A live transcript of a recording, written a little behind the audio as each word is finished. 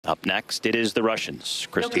Up next, it is the Russians,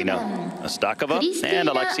 Kristina Astakhova and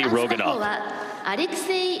Alexei Rogonov.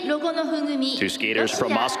 Two skaters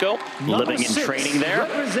from Moscow, living and training there,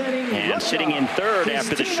 and sitting in third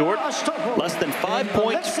after the short, less than 5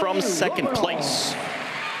 points from second place.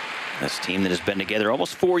 This team that has been together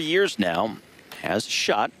almost 4 years now has a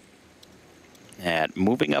shot at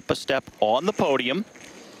moving up a step on the podium.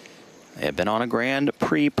 They have been on a Grand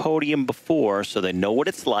Prix podium before, so they know what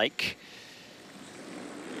it's like,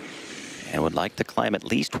 and would like to climb at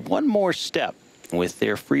least one more step with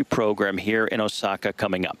their free program here in Osaka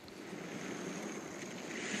coming up.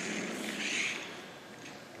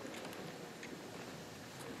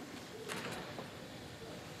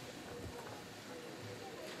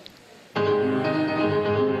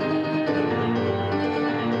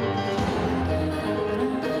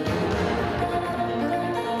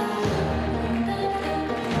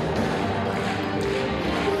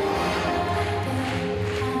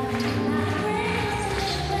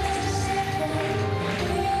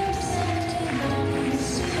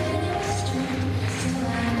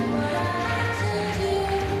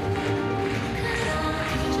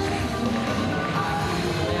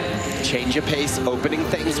 Change of pace, opening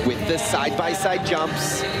things with the side-by-side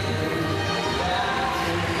jumps.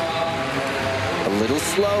 A little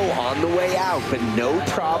slow on the way out, but no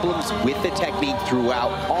problems with the technique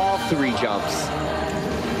throughout all 3 jumps.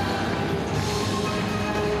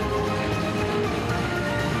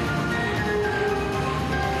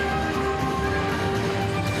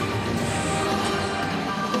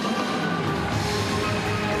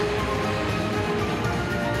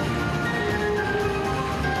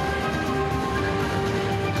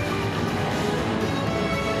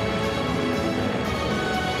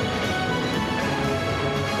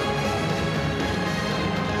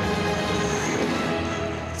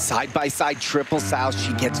 Side-by-side triple south,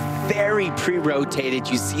 she gets very pre-rotated.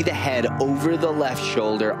 You see the head over the left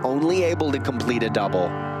shoulder, only able to complete a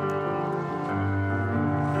double.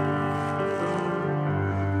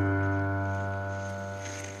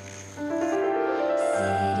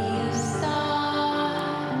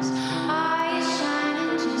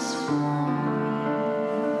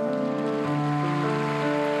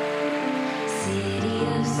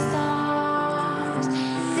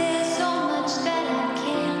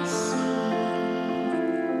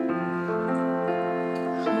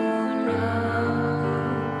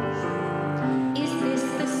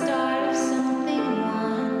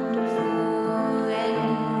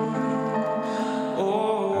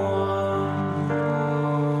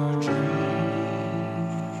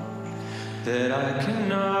 That I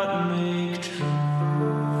cannot make true.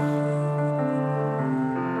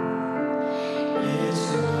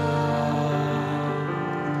 It's love.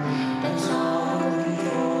 That's all I'm looking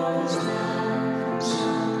for is love.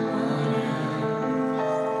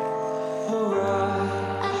 Someone else.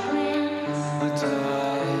 I ran, I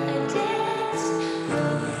danced,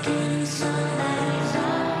 looking somebody's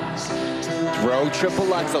eyes. Throw triple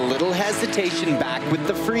Lutz, a little hesitation back with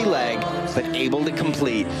the free leg, but able to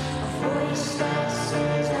complete.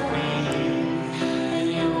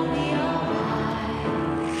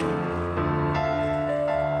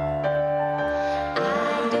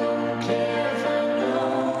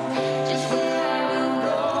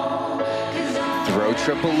 Throw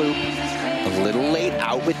triple loop, a little late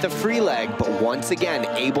out with the free leg, but once again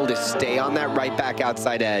able to stay on that right back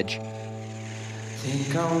outside edge.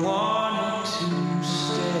 Think I wanted to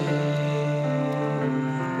stay.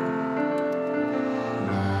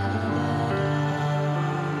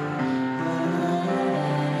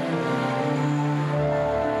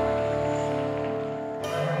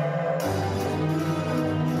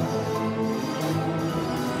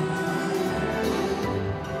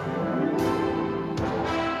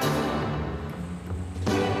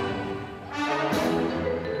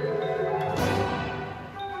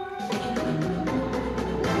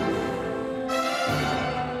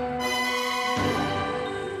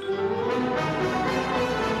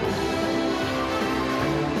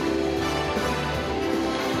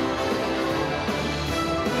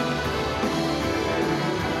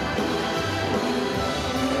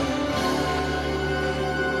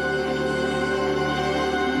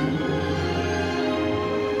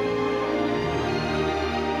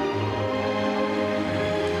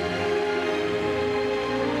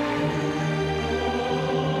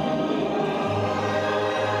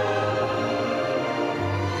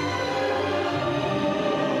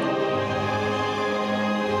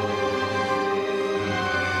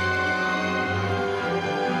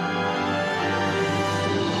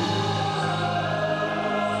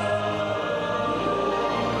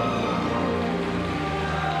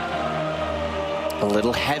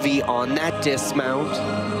 little heavy on that dismount.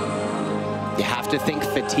 You have to think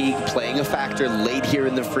fatigue playing a factor late here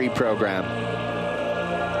in the free program.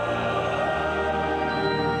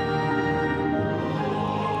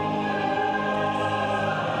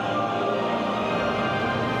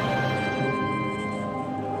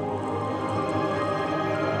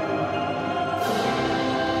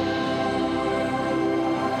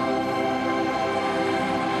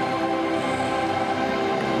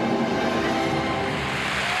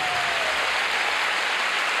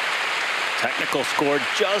 Technical score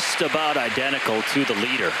just about identical to the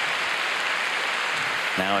leader.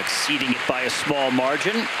 Now exceeding it by a small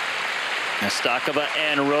margin. Astakhova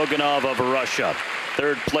and Rogonov of Russia.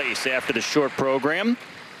 Third place after the short program.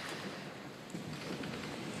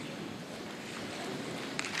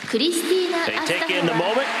 They take in the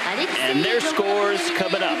moment, and their scores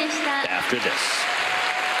coming up after this.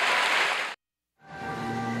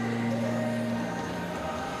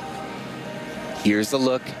 Here's a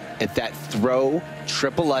look at that throw,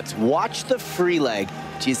 triple lutz. Watch the free leg.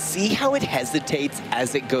 Do you see how it hesitates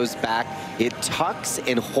as it goes back? It tucks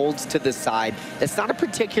and holds to the side. It's not a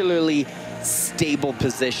particularly stable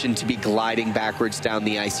position to be gliding backwards down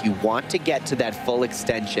the ice. You want to get to that full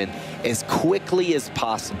extension as quickly as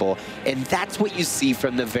possible. And that's what you see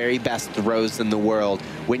from the very best throws in the world.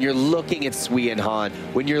 When you're looking at Sui and Han,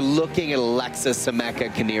 when you're looking at Alexa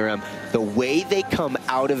Sameka-Kaniram, the way they come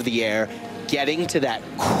out of the air, getting to that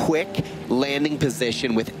quick landing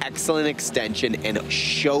position with excellent extension and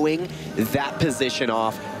showing that position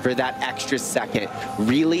off for that extra second,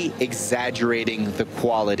 really exaggerating the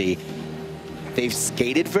quality. They've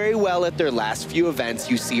skated very well at their last few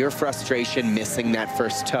events. You see her frustration missing that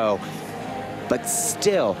first toe. But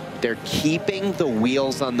still, they're keeping the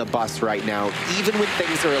wheels on the bus right now, even when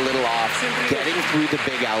things are a little off, getting through the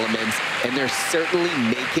big elements, and they're certainly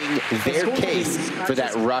making their case for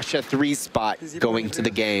that Russia 3 spot going to the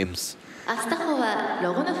games.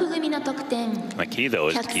 The key, though,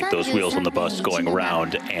 is to keep those wheels on the bus going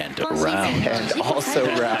round and round. And also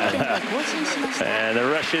round. And the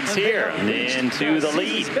Russians here into the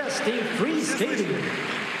lead.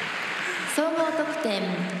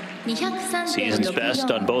 Season's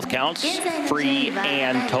best on both counts, free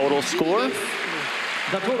and total score.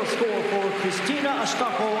 The total score for Kristina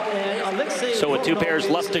Astakhova and Alexei So with two pairs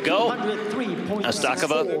left to go,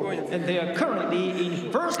 Astakhova and they are currently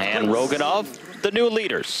in first place. And Rogonov, the new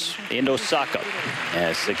leaders in Osaka,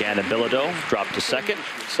 as Sagan and Bilodeau drop to second.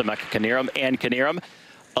 Sameka-Kaniram and Kaniram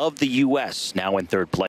of the U.S. now in third place.